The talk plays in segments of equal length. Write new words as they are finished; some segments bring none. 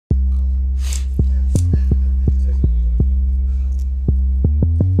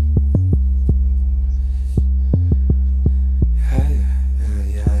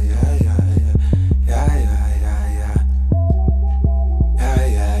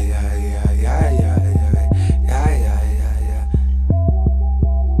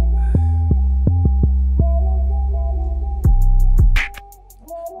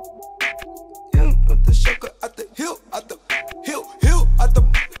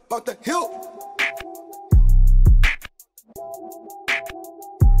off the hill.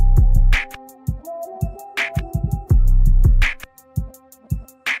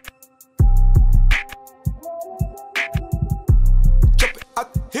 Jumping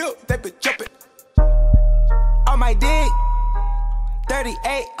out the hill, they been jumping. On my dick,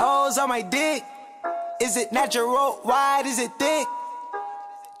 38 O's on my dick. Is it natural? Wide? Is it thick?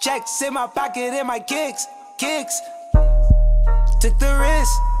 Checks in my pocket and my kicks. Took the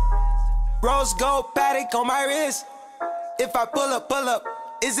risk. Rose gold Patek on my wrist. If I pull up,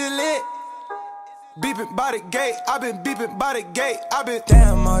 is it lit? Beeping by the gate, I been beeping by the gate, I been.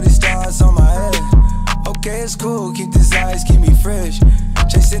 Damn, all these stars on my head. Okay, it's cool, keep this eyes, keep me fresh.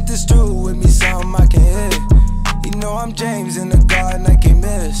 Chasing this through with me, something I can hit. You know I'm James in the garden, I can't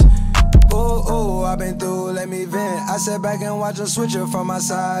miss. Ooh, I been through, let me vent. I sat back and watch them switch up from my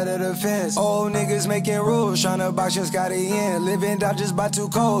side of the fence. Old niggas making rules, tryna box just got it in. Living down just by two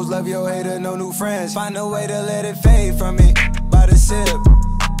codes, love your hater, no new friends. Find a way to let it fade from me, by the sip.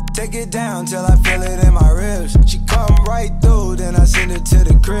 Take it down till I feel it in my ribs. She come right through, then I send it to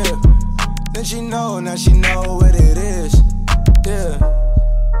the crib. Then she know, now she know what it is. Yeah.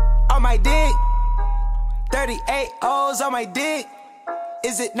 On my dick, 38 O's on my dick.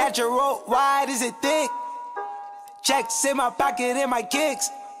 Is it natural? Wide? Is it thick? Checks in my pocket and my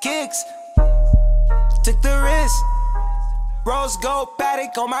kicks. Took the risk. Rose gold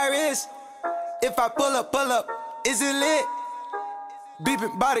Patek on my wrist. If I pull up, is it lit?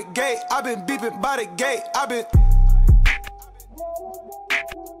 Beeping by the gate, I been beeping by the gate, I been.